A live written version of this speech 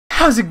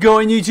How's it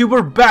going, YouTube?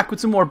 We're back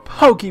with some more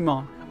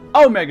Pokemon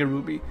Omega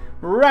Ruby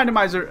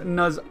Randomizer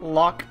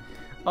Nuzlocke.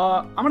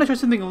 I'm gonna try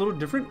something a little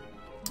different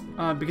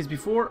because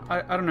before,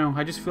 I don't know,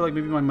 I just feel like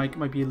maybe my mic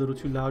might be a little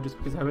too loud just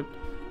because I have it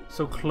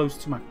so close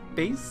to my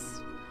face.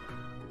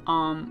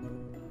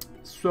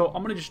 So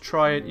I'm gonna just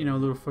try it, you know,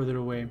 a little further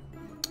away.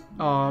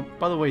 By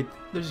the way,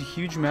 there's a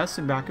huge mess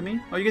in back of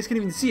me. Oh, you guys can't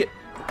even see it.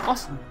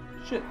 Awesome.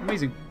 Shit,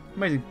 amazing.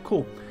 Amazing.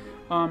 Cool.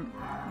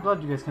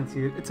 Glad you guys can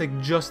see it. It's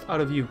like just out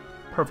of view.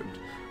 Perfect.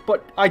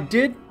 But I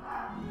did,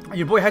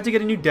 your boy had to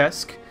get a new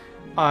desk.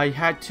 I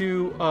had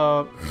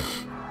to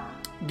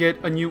get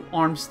a new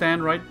arm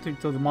stand, right?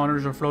 So the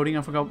monitors are floating.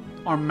 I forgot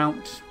arm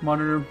mount,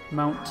 monitor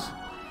mount.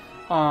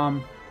 I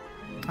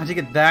had to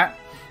get that,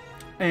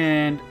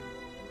 and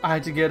I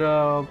had to get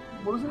a,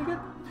 what was it again?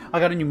 I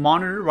got a new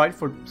monitor, right?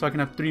 So I can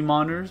have 3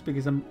 monitors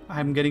because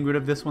I'm getting rid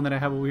of this one that I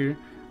have over here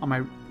on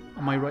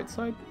my right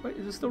side. Right?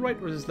 Is this still right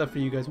or is this left for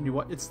you guys when you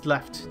watch? It's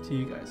left to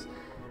you guys.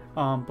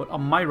 But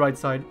on my right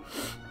side,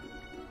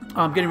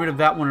 I'm getting rid of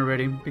that one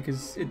already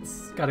because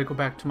it's got to go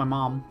back to my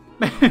mom.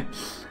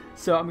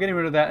 So I'm getting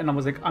rid of that, and I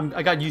was like,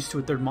 I got used to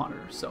a 3rd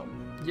monitor. So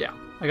yeah,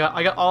 I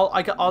got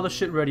all the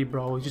shit ready,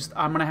 bro. It's just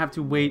I'm gonna have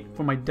to wait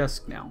for my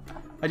desk now.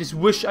 I just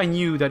wish I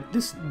knew that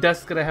this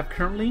desk that I have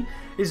currently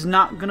is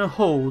not gonna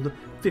hold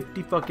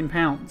 50 fucking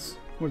pounds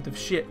worth of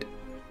shit.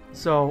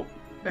 So,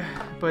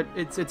 but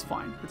it's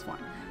fine. It's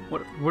fine.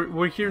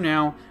 We're here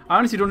now. I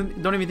honestly don't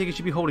even think it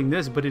should be holding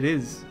this, but it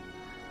is.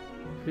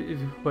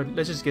 But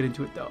let's just get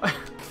into it though.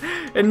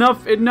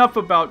 enough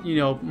about, you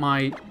know,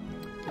 my,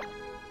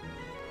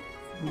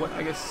 what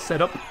I guess,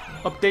 setup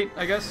update,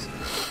 I guess.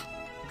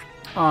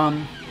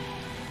 I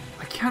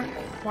can't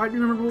quite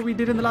remember what we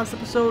did in the last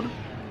episode.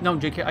 No,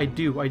 JK, I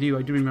do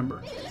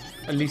remember.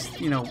 At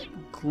least, you know,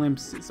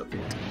 glimpses of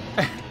it.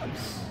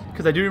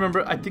 Because I do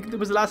remember, I think it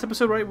was the last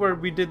episode, right, where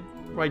we did,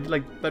 right,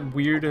 like that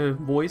weird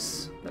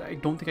voice that I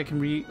don't think I can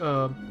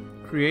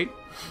create.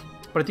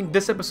 But I think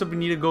this episode we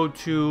need to go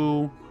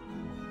to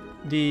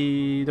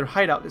their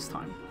hideout this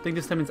time. I think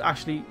this time it's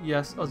actually,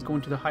 yes, us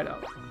going to the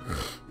hideout.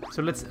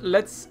 So let's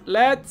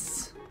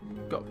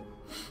go.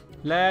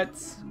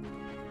 Let's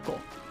go.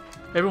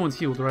 Everyone's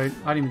healed, right?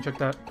 I didn't even check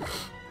that.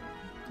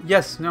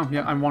 Yes, no,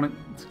 yeah, I wanted,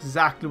 it's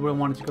exactly where I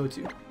wanted to go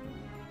to.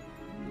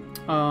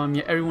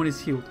 Yeah, everyone is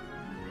healed.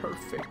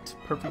 Perfect.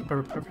 Do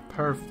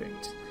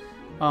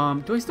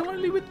I still want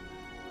to leave with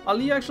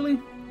Ali actually?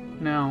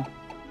 No,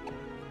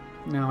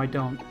 I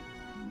don't.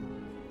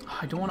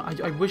 I don't want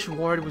to. I wish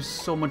Ward was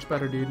so much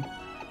better, dude.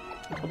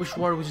 I wish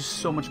Ward was just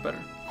so much better.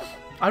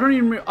 I don't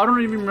even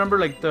remember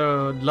like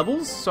the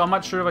levels, so I'm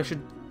not sure if I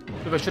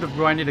should have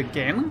grinded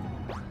again.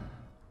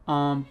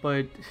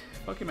 But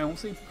fuck it, man, we'll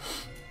see.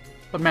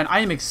 But man, I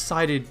am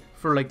excited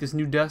for like this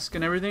new desk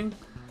and everything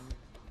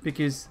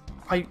because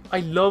I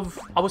love.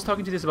 I was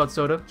talking to this about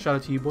Soda. Shout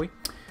out to you, boy.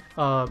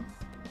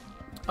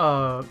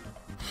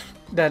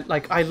 That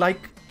like I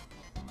like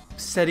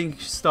setting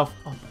stuff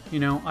up. You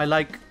know, I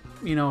like,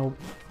 you know,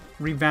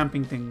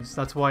 revamping things.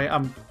 That's why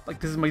I'm like,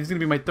 this is gonna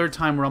be my 3rd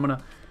time where I'm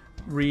gonna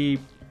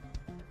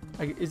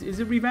is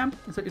it revamp?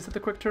 Is that the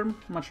correct term?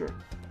 I'm not sure.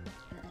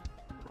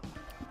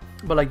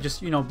 But like,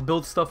 just, you know,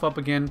 build stuff up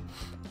again,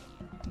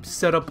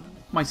 set up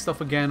my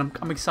stuff again.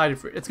 I'm excited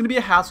for it. It's gonna be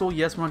a hassle,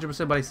 yes,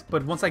 100%.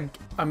 But once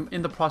I'm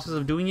in the process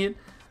of doing it,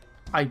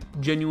 I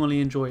genuinely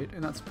enjoy it,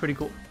 and that's pretty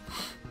cool.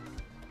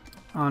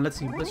 Let's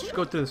see. Let's just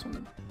go through this one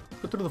then.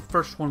 Go through the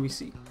first one we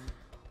see.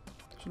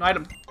 It's an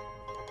item.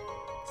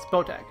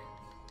 Spell tag.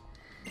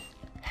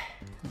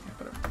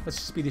 Let's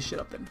just speed this shit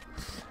up then.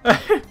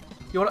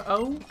 You wanna?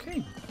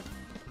 Okay.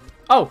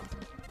 Oh,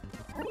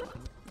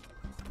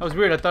 that was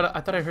weird. I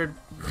thought I heard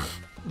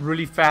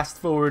really fast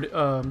forward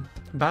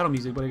battle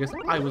music, but I guess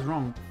I was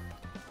wrong.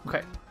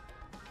 Okay.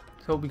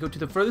 So we go to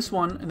the furthest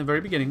one in the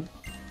very beginning.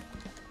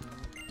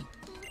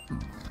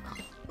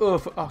 Oh,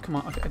 come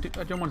on. Okay,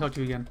 I don't want to talk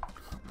to you again.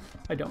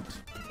 I don't.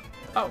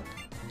 Oh,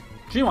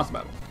 she wants to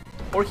battle,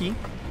 or he.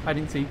 I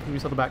didn't see. We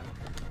saw the back.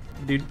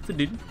 Dude, it's a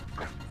dude.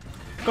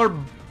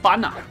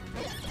 Garbana.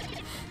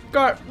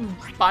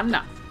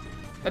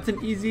 That's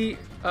an easy.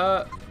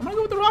 I'm gonna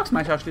go with the rock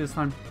smash actually this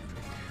time.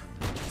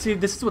 See,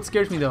 this is what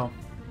scares me though.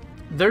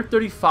 They're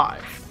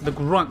 35. The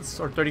grunts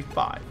are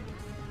 35.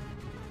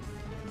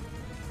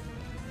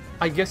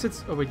 I guess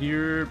it's. Oh wait,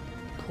 you're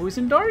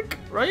poison dark,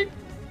 right?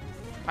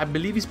 I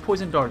believe he's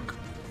poison dark.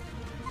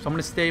 So I'm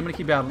gonna stay. I'm gonna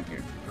keep battling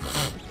here.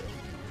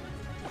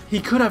 He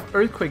could have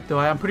earthquake though.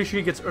 I'm pretty sure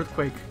he gets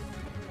earthquake.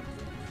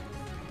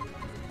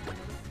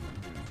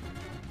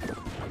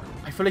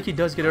 I feel like he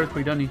does get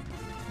earthquake, doesn't he?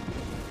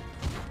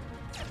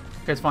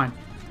 Okay, it's fine.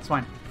 It's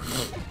fine.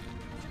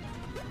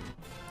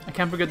 I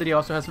can't forget that he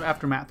also has some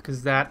aftermath,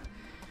 because that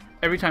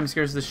every time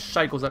scares the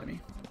shikes out of me.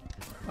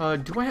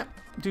 Do I have...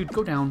 Dude,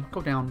 go down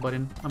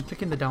button. I'm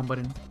clicking the down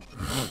button.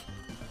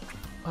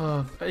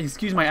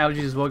 Excuse my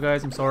allergies as well,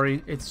 guys. I'm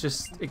sorry. It's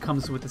just, it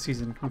comes with the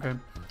season, okay?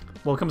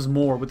 Well, it comes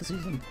more with the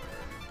season.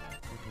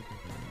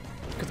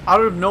 Because out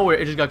of nowhere,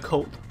 it just got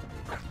cold.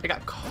 It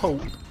got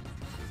cold.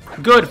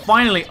 Good,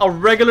 finally, a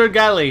regular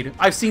Gallade.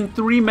 I've seen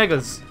 3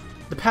 megas.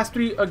 The past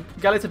 3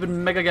 Gallades have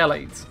been Mega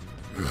Gallades.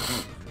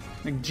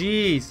 Like,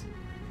 jeez.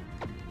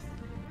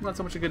 Not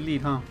so much a good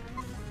lead, huh?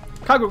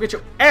 Kagura, get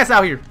your ass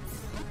out here!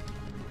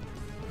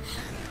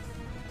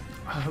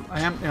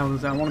 I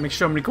want to make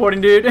sure I'm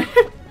recording, dude.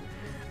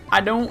 I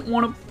don't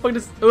want to fuck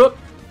this up.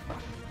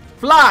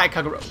 Fly,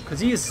 Kagura, because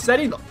he is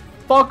setting the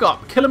fuck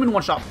up. Kill him in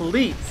one shot,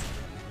 please.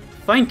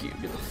 Thank you.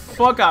 Get the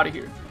fuck out of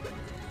here.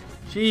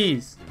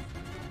 Jeez.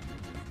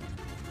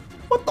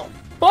 What the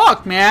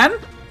fuck, man?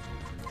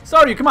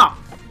 Sorry, come on.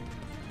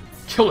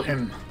 Kill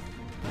him.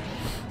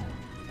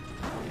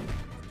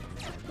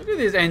 Look at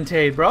this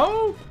Entei,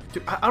 bro.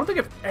 Dude, I don't think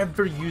I've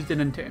ever used an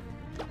Entei.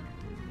 I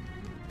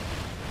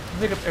don't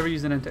think I've ever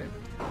used an Entei.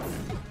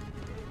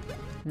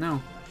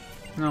 No.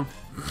 No.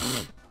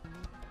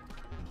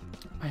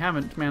 I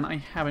haven't, man. I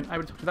haven't. I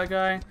would talk to that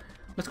guy.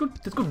 Let's go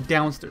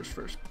downstairs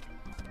first.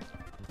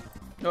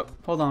 Oh,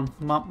 hold on.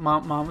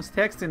 Mom was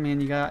texting me,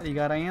 and you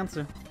gotta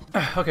answer.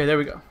 Okay, there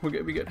we go. We're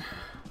good. We good.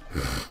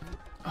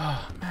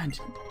 Oh man,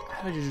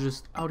 allergies are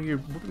just out here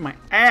whooping my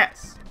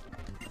ass.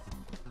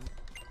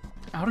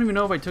 I don't even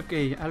know if I took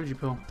a allergy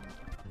pill.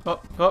 Oh.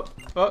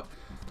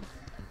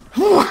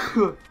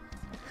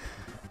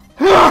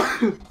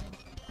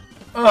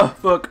 Oh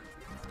fuck.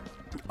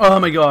 Oh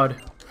my god.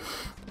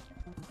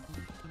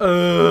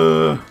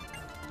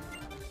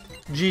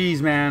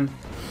 Jeez, man.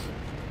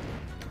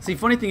 See,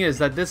 funny thing is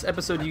that this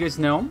episode, you guys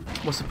know,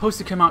 was supposed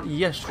to come out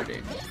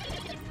yesterday.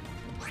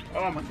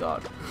 Oh my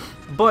god.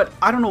 But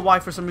I don't know why,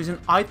 for some reason,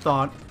 I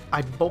thought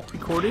I bulk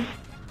recorded.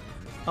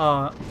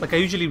 Like I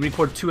usually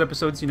record 2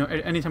 episodes, you know,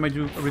 anytime I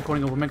do a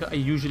recording of Omega, I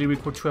usually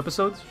record 2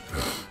 episodes.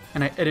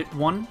 And I edit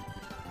 1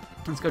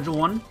 and schedule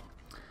 1.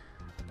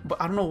 But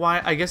I don't know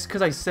why, I guess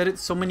because I said it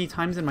so many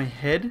times in my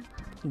head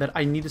that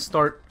I need to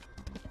start,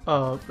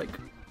 like,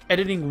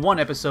 editing 1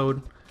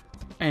 episode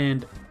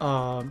and,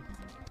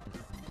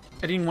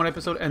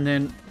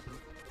 then,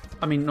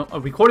 I mean, no,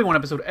 recording 1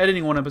 episode,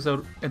 editing 1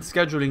 episode, and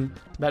scheduling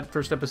that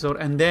first episode,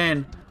 and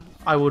then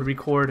I would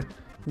record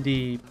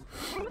the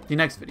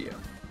next video.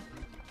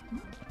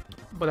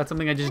 But that's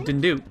something I just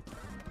didn't do,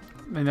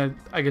 and that,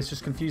 I guess,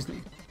 just confused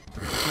me.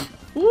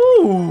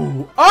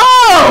 Ooh!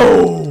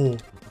 Oh!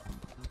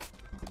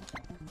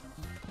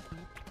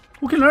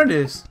 Who can learn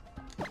this?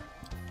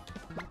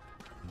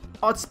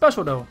 Oh, it's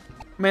special though.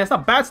 I mean, it's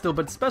not bad still,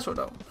 but it's special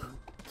though.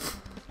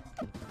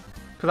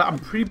 Because I'm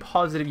pretty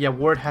positive, yeah,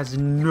 Ward has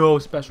no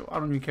special. I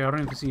don't even care. I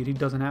don't even see it. He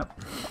doesn't have.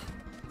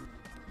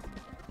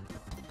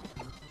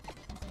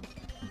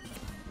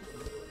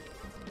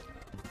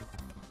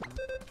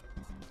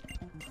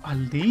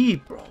 Ali,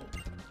 bro.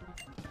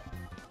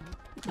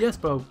 Yes,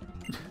 bro.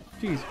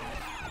 Jeez.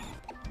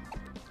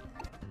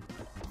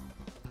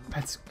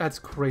 That's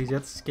crazy.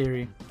 That's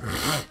scary.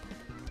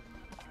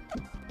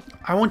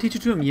 I won't teach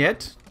it to him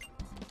yet,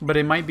 but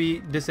it might be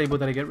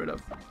disabled that I get rid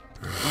of.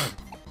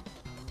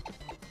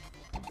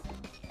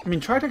 I mean,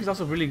 Tri-Attack is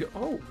also really good.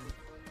 Oh,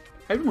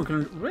 everyone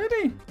can.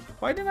 Really?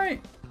 Why didn't I?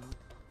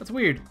 That's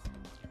weird.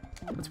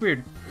 That's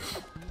weird.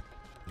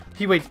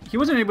 He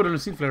wasn't able to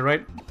receive flare,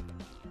 right?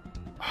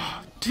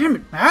 Oh, damn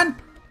it, man!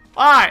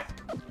 Why?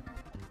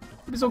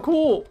 It'd be so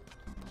cool.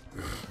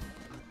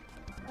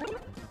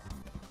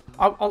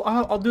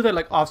 I'll do that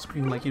like off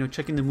screen, like, you know,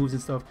 checking the moves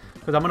and stuff,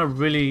 because I'm gonna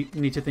really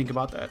need to think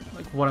about that,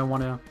 like what I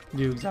want to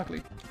do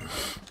exactly.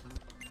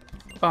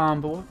 But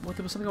what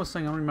there was something I was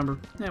saying, I don't remember.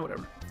 Yeah,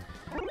 whatever.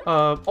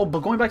 Oh, but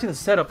going back to the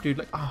setup, dude,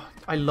 like, oh,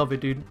 I love it,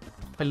 dude.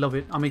 I love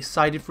it. I'm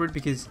excited for it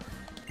because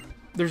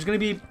there's gonna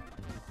be,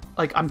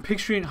 like, I'm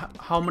picturing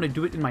how I'm gonna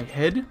do it in my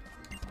head.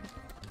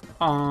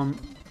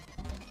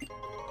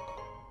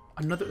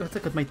 That's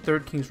like my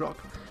 3rd King's Rock.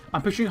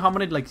 I'm picturing how I'm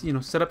gonna, like, you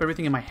know, set up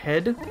everything in my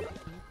head.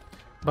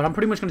 But I'm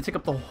pretty much gonna take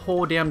up the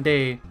whole damn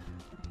day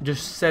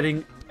just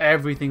setting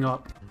everything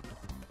up.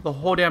 The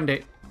whole damn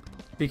day.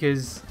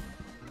 Because,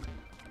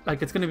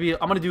 like, it's gonna be,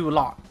 I'm gonna do a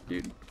lot,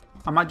 dude.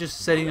 I'm not just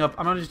setting up,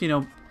 I'm not just, you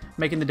know,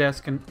 making the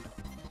desk and,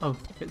 oh,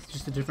 it's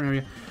just a different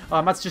area.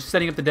 I'm not just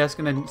setting up the desk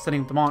and then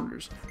setting up the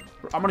monitors.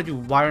 I'm gonna do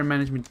wire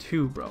management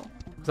too, bro.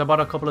 Because I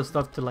bought a couple of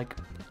stuff to, like,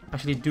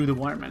 actually do the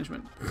wire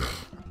management.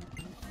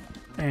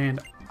 And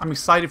I'm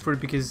excited for it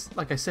because,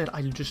 like I said,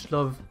 I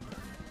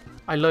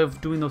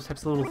love doing those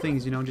types of little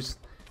things, you know, just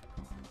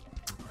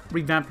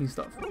revamping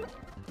stuff,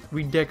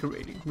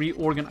 redecorating,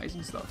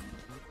 reorganizing stuff.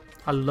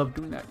 I love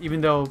doing that,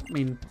 even though, I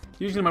mean,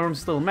 usually my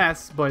room's still a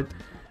mess, but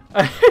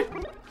that's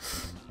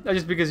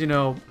just because, you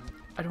know,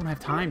 I don't have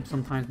time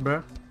sometimes,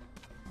 bruh.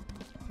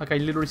 Like, I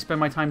literally spend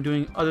my time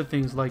doing other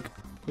things, like,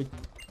 wait,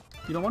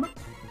 you don't wanna?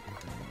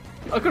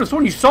 I could have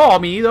sworn you saw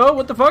me, though,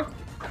 what the fuck?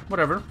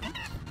 Whatever.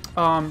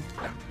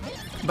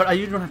 But I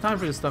usually don't have time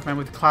for this stuff, man,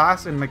 with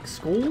class and, like,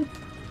 school.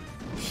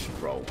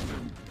 Bro,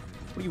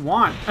 what do you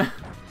want? I'm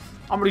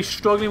already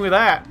struggling with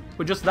that.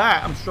 With just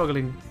that, I'm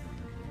struggling.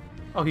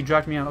 Oh, he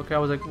dragged me out. Okay, I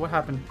was like, what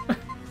happened?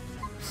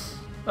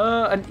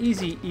 An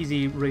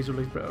easy razor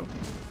leaf, bro.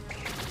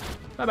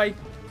 Bye-bye.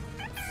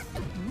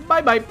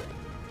 Bye-bye.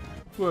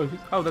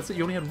 Oh, that's it.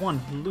 You only had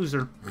 1.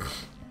 Loser.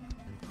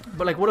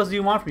 But, like, what else do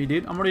you want from me,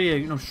 dude? I'm already,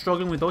 you know,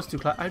 struggling with those 2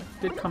 class.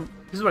 This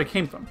is where I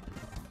came from.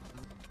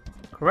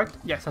 correct?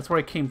 Yes, that's where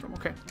I came from.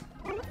 Okay.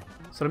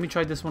 So let me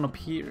try this one up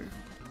here.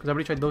 Because I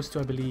already tried those two,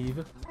 I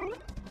believe.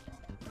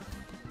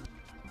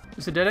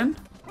 Is it dead end?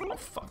 Oh,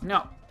 fuck,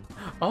 no.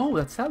 Oh,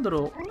 that's that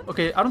little...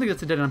 Okay, I don't think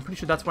that's a dead end. I'm pretty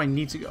sure that's where I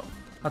need to go.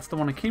 That's the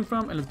one I came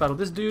from, and let's battle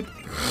this dude.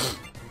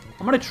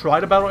 I'm gonna try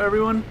to battle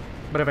everyone,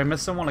 but if I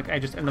miss someone, like, I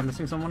just end up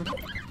missing someone.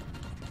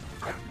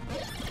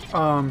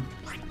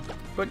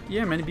 But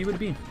yeah, man, it'd be what it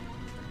be.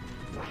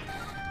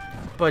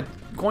 But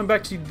going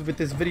back to with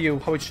this video,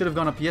 how it should have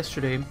gone up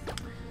yesterday,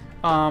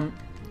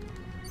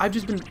 I've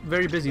just been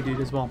very busy, dude,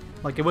 as well.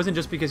 Like, it wasn't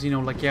just because, you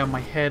know, like, yeah, my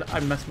head, I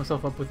messed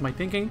myself up with my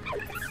thinking.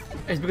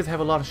 It's because I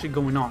have a lot of shit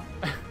going on.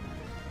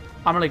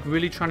 I'm, like,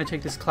 really trying to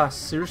take this class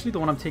seriously, the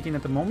one I'm taking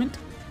at the moment.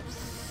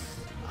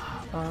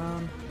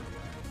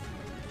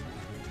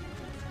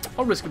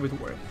 I'll risk it with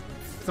water.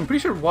 Because I'm pretty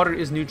sure water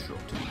is neutral,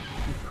 too.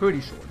 I'm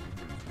pretty sure.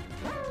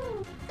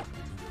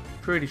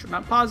 Pretty sure.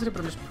 Not positive,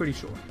 but I'm just pretty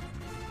sure.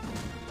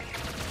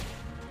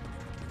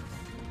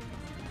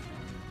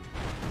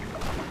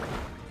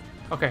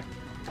 Okay.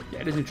 Yeah,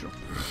 it is neutral.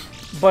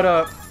 But,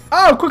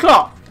 oh, quick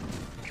claw!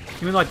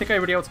 Even though I think I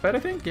already outsped, I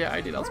think? Yeah,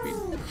 I did outspeed.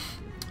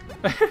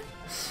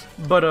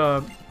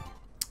 But,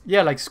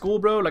 yeah, like school,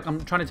 bro. Like,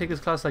 I'm trying to take this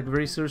class, like,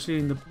 very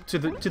seriously to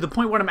the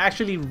point where I'm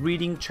actually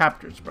reading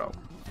chapters, bro.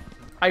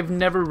 I've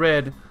never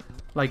read,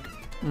 like,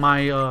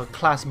 my,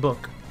 class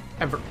book.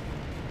 Ever.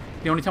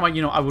 The only time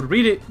I would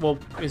read it, well,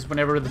 is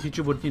whenever the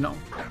teacher would,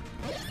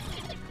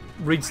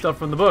 read stuff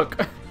from the book.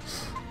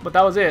 But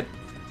that was it.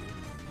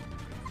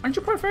 Aren't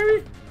you part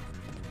fairy?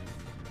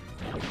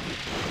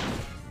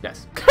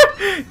 Yes.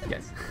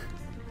 Yes.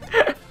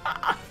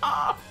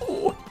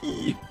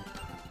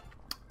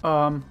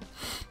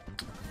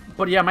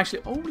 But yeah, I'm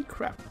actually... Holy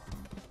crap.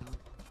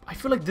 I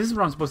feel like this is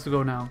where I'm supposed to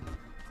go now.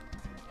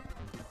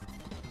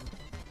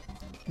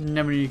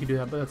 Never knew you could do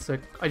that, but that's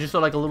sick. I just saw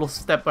like a little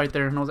step right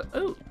there, and I was like,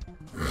 oh.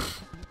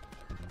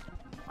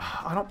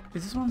 I don't...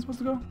 Is this where I'm supposed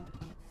to go?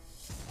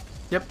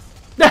 Yep.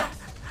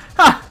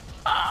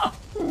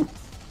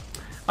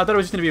 I thought it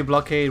was just going to be a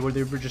blockade where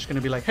they were just going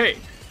to be like, hey,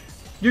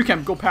 you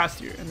can't go past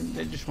here. And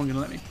they just weren't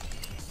going to let me.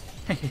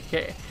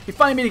 Hey, we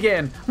finally meet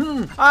again.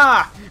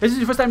 Is this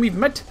the first time we've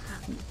met?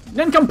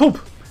 Then come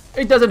poop.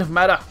 It doesn't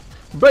matter.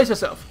 Brace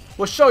yourself.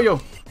 We'll show you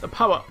the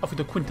power of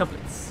the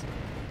quintuplets.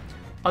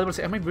 I was about to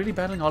say, am I really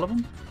battling all of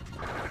them?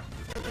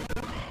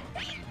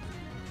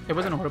 It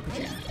wasn't a horror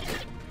pushing.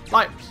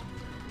 Liars.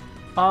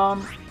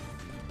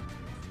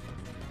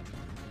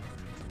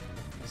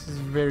 This is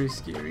very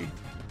scary.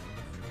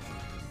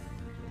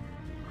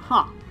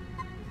 Huh.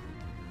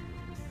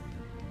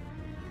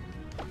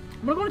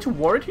 Am I going to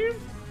ward here?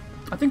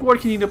 I think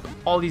ward can eat up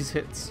all these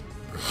hits.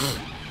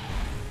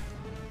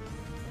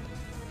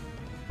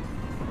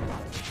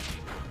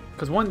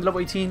 Because one, level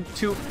 18,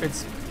 two,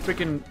 it's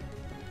freaking...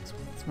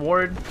 It's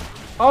ward.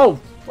 Oh!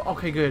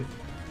 Okay, good.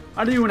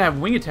 I didn't even have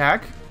wing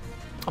attack.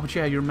 Oh, but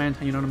yeah, you're a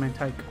man-type, you're not a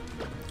man-type.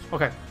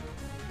 Okay.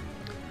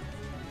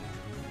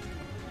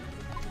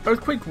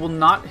 Earthquake will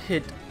not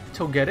hit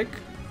Togetic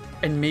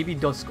and maybe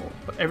Duskull,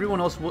 but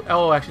everyone else will.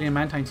 Oh, actually, a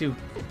Mantine too.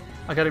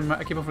 I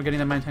keep on forgetting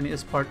that Mantine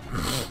is part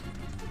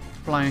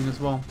flying as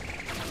well.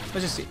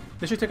 Let's just see.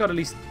 They should take out at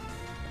least,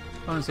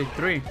 I want to say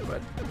 3,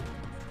 but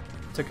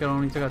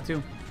only took out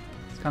 2.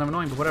 It's kind of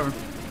annoying, but whatever.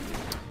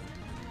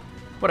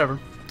 Whatever.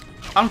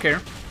 I don't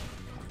care.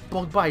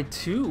 Bugged by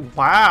 2.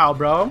 Wow,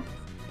 bro.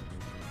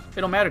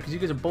 It don't matter because you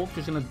guys are both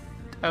just gonna.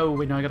 Oh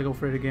wait, no, I gotta go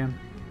for it again.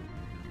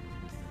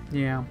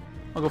 Yeah,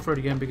 I'll go for it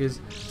again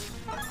because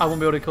I won't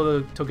be able to kill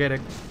the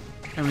Togetic.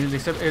 I mean,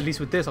 except at least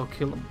with this, I'll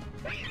kill him.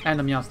 And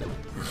the Meowstic.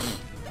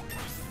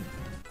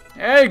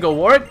 There you go,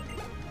 Ward.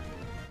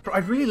 Bro, I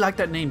really like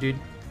that name, dude.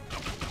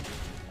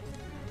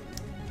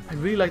 I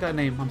really like that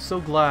name. I'm so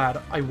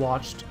glad I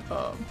watched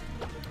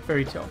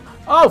Fairy Tail.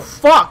 Oh,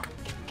 fuck!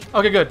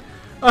 Okay, good.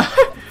 I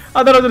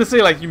thought I was gonna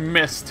say, like, you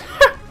missed.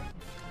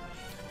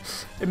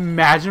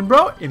 Imagine,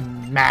 bro.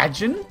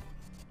 Imagine.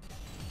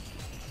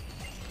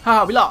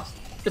 Haha, we lost.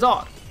 It's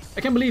odd.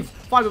 I can't believe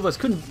 5 of us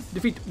couldn't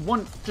defeat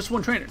just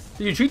one trainer.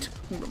 Did you cheat?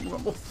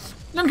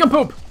 Then come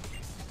poop.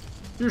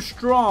 You're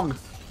strong,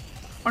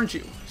 aren't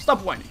you?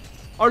 Stop whining.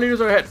 Our leaders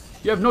are ahead.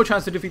 You have no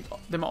chance to defeat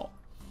them all.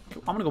 Okay,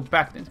 I'm gonna go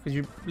back then, because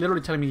you're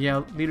literally telling me,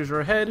 yeah, leaders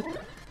are ahead.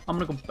 I'm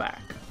gonna go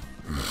back.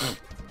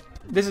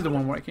 This is the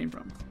one where I came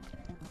from.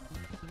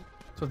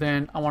 So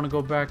then I want to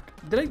go back.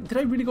 Did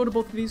I really go to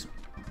both of these?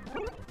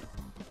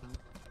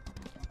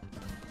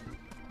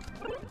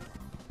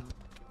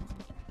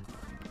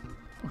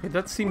 Okay,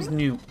 that seems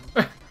new.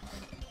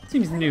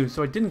 Seems new,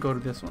 so I didn't go to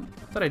this one.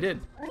 I thought I did.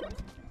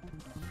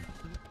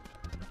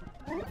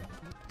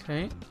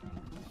 Okay.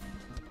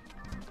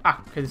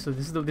 Ah, okay, so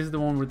this is the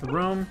one with the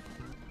room.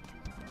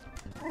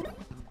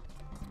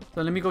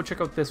 So let me go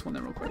check out this one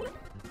then real quick.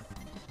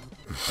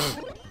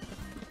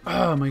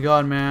 Oh my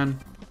god, man.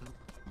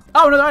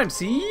 Oh, another item.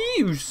 See?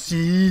 You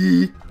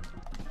see?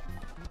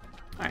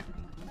 Alright.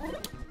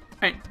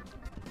 Alright.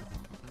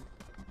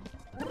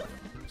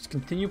 Just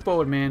continue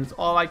forward, man. That's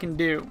all I can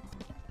do.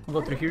 I'll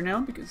go through here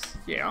now because,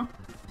 yeah.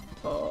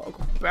 I'll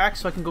go back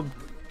so I can go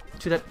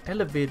to that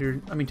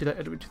elevator. I mean, to that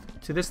elevator,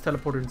 to this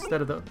teleporter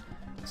instead of the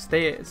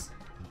stairs.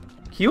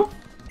 Q?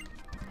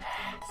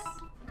 Yes.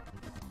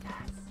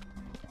 Yes.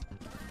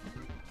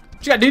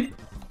 What you got, dude?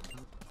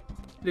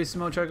 They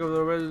smell check of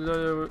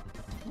the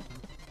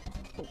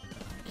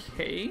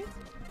okay.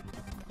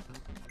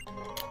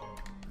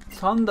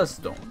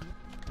 Thunderstone.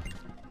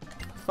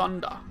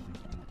 Thunder.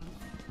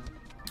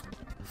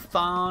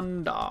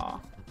 Thunder.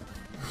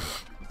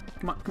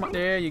 Come on,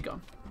 there you go.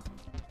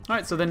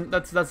 Alright, so then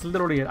that's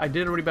literally it. I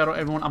did already battle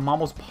everyone. I'm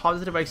almost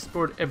positive I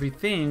explored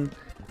everything.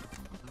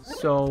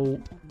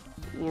 So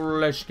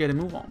let's get a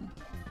move on.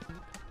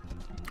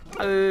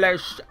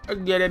 Let's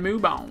get a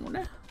move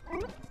on.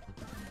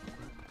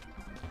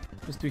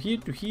 Just to here,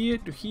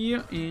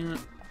 and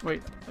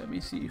wait, let me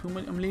see who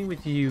I'm leaving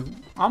with you.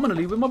 I'm gonna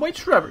leave with my boy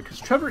Trevor, because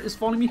Trevor is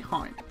falling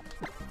behind.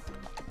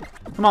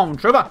 Come on,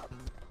 Trevor.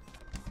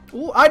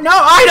 Oh, I know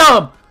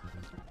item!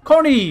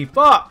 Corny,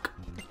 fuck!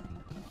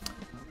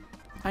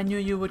 I knew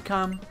you would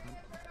come.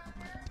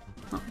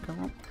 Oh, come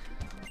on.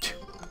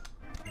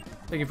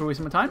 Thank you for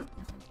wasting my time.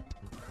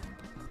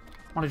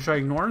 Want to try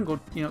ignoring,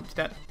 go, you know, to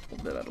that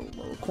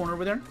little corner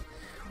over there.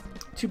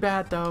 Too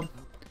bad though.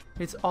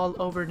 It's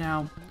all over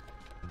now.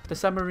 The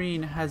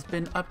submarine has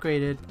been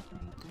upgraded.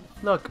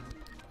 Look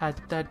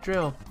at that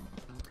drill.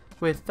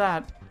 With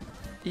that,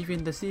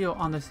 even the seal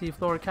on the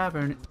seafloor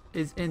cavern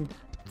is in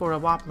for a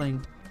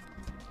wobbling.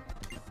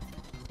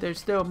 There's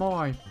still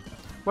more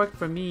work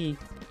for me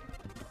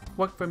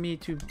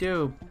to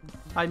do.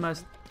 I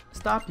must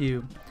stop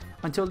you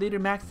until Leader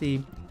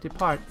Maxi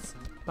departs.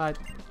 But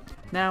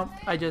now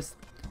I just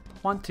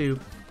want to,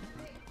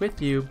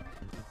 with you,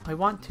 I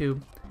want to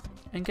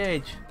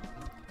engage.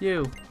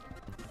 You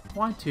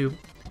want to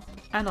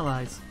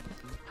analyze.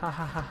 Ha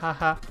ha ha ha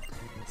ha.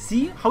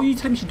 See? How you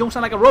telling me she don't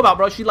sound like a robot,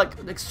 bro? She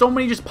like so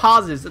many just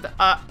pauses.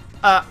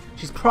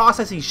 She's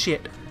processing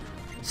shit.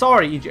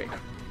 Sorry, EJ.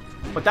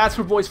 But that's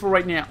her voice for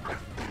right now.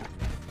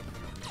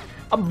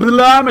 A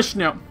blemish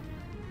now.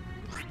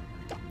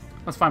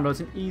 That's fine, bro. It's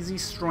an easy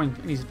strength,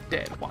 and he's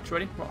dead. Watch,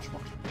 ready? Watch.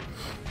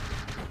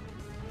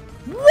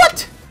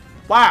 What?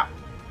 Wow.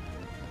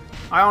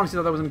 I honestly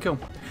thought that was gonna kill.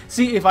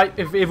 See, if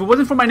it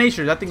wasn't for my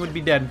nature, that thing would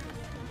be dead.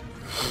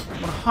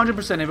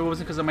 100%. If it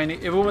wasn't because of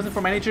if it wasn't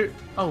for my nature.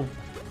 Oh,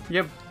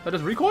 that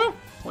does recoil?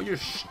 Oh, you're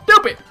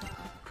stupid.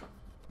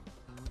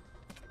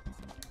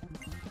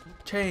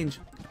 Change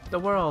the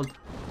world.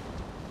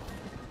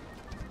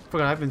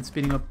 Forgot I've been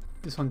speeding up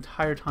this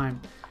entire time.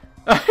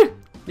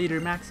 Leader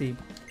Maxi.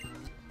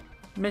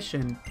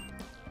 Mission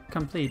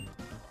complete.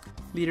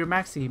 Leader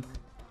Maxi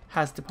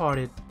has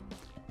departed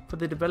for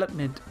the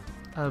development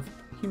of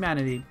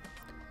humanity,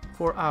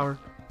 for our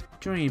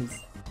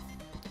dreams.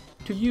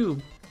 To you,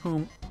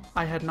 whom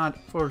I had not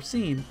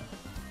foreseen,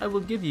 I will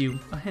give you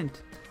a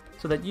hint,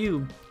 so that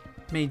you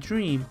may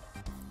dream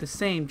the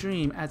same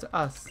dream as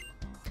us.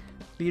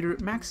 Leader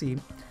Maxi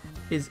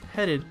is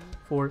headed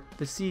for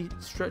the sea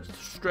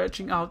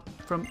stretching out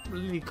from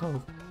Lily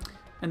Cove.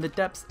 In the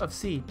depths of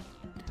sea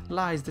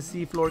lies the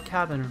seafloor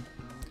cavern.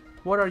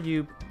 What are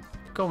you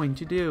going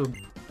to do?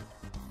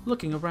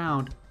 Looking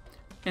around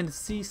in the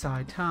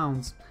seaside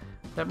towns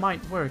that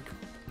might work.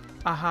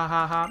 Ah ha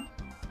ha ha.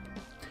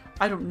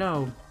 I don't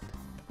know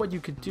what you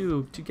could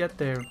do to get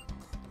there.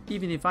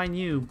 Even if I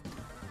knew,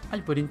 I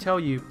wouldn't tell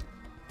you.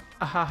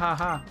 Ah ha ha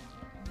ha.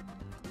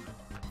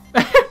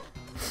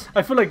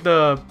 I feel like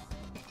the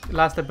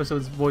last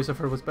episode's voice of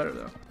her was better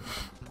though.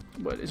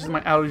 But it's just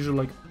my allergies are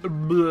like.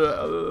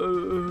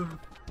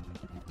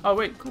 Oh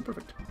wait, cool,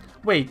 perfect.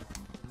 Wait.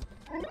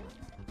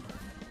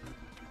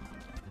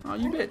 Oh,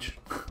 you bitch.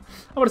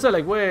 I would have said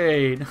like,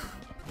 wait.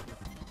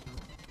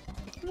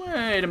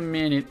 Wait a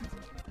minute.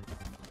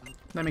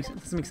 That makes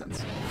sense. This makes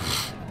sense.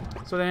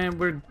 So then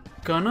we're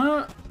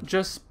gonna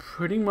just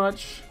pretty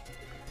much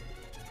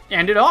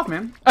end it off,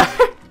 man.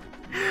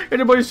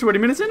 Everybody's 20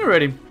 minutes in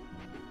already.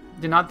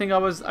 Did not think I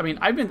was. I mean,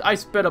 I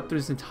sped up through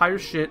this entire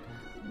shit.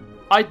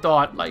 I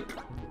thought like,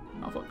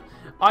 oh fuck.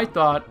 I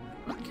thought,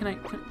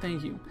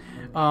 thank you.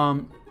 I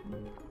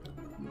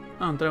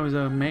thought it was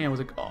a man. I was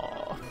like,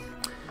 oh.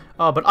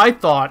 But I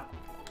thought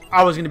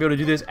I was gonna be able to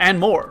do this and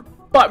more.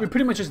 But we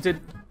pretty much just did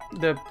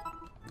the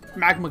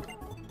magma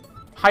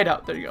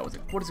hideout. There you go. I was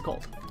like, what is it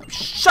called?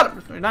 Shut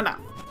up! Nah.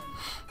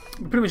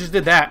 We pretty much just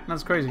did that.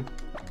 That's crazy.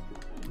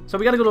 So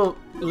we gotta go to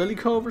Lily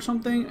Cove or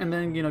something, and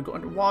then go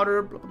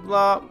underwater. Blah blah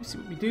blah. We see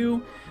what we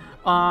do.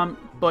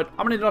 But I'm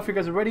gonna end it off here,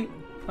 guys. Already.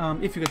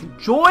 If you guys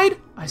enjoyed,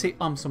 I say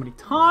so many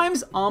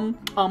times.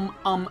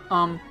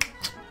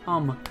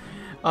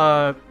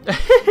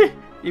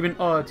 Even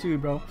too,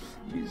 bro.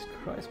 Jesus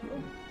Christ, bro.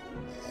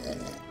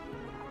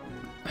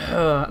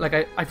 Like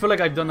I feel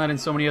like I've done that in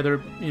so many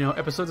other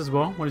episodes as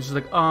well, when it's just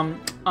like I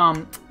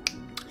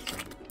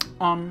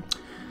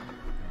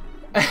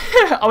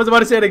was about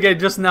to say it again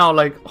just now,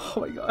 like,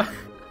 oh my god.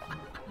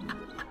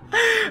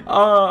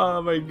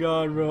 Oh my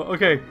god, bro.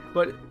 Okay,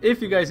 but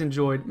if you guys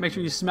enjoyed, make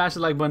sure you smash the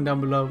like button down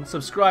below,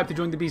 subscribe to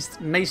join the Beast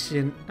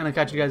Nation, and I'll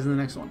catch you guys in the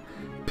next one.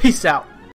 Peace out.